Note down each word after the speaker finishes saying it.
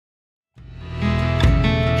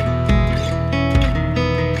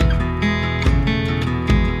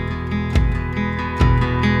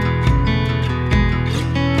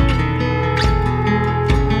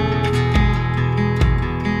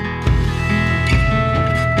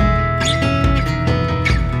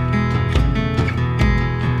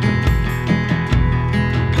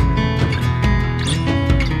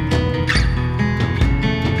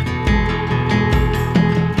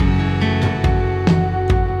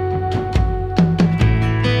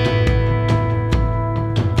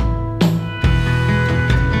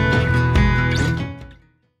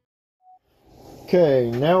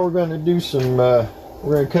Okay, now we're going to do some, we're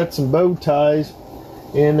going to cut some bow ties,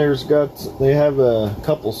 and they have a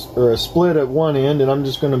couple, or a split at one end, and I'm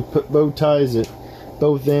just going to put bow ties at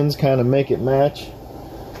both ends, kind of make it match.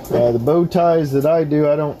 The bow ties that I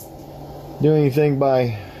don't do anything by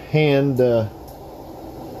hand. I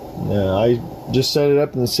just set it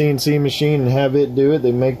up in the CNC machine and have it do it.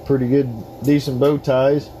 They make pretty good, decent bow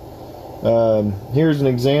ties. Here's an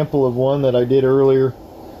example of one that I did earlier,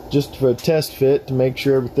 just for a test fit to make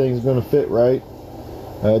sure everything's going to fit right.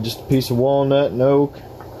 Just a piece of walnut and oak.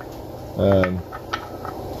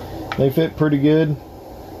 They fit pretty good.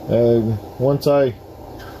 I'm going to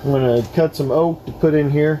cut some oak to put in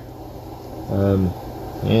here, and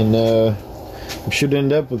we should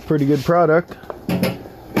end up with pretty good product.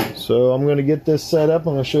 So I'm going to get this set up.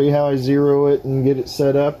 I'm going to show you how I zero it and get it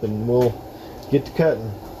set up, and we'll get to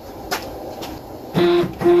cutting.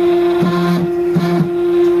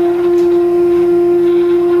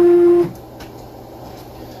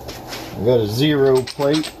 I got a zero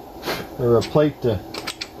plate, or a plate to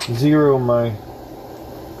zero my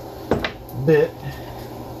bit.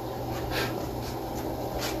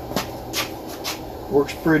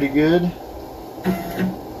 Works pretty good.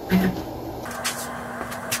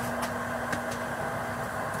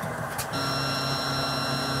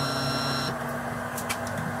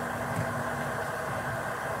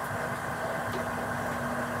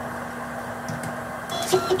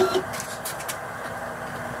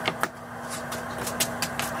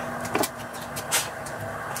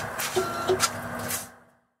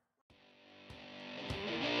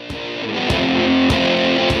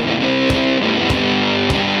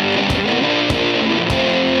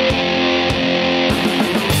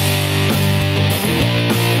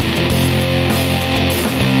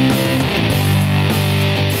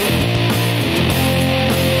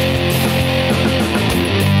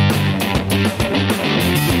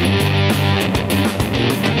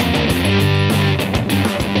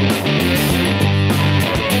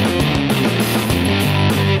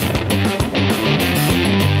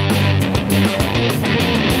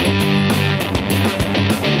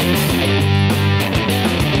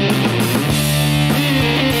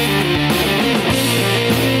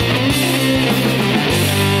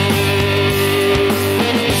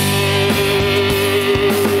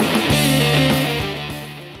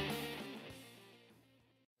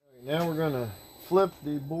 Now we're going to flip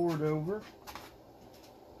the board over,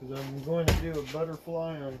 because I'm going to do a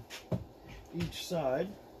butterfly on each side.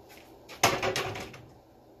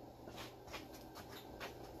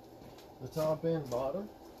 The top and bottom.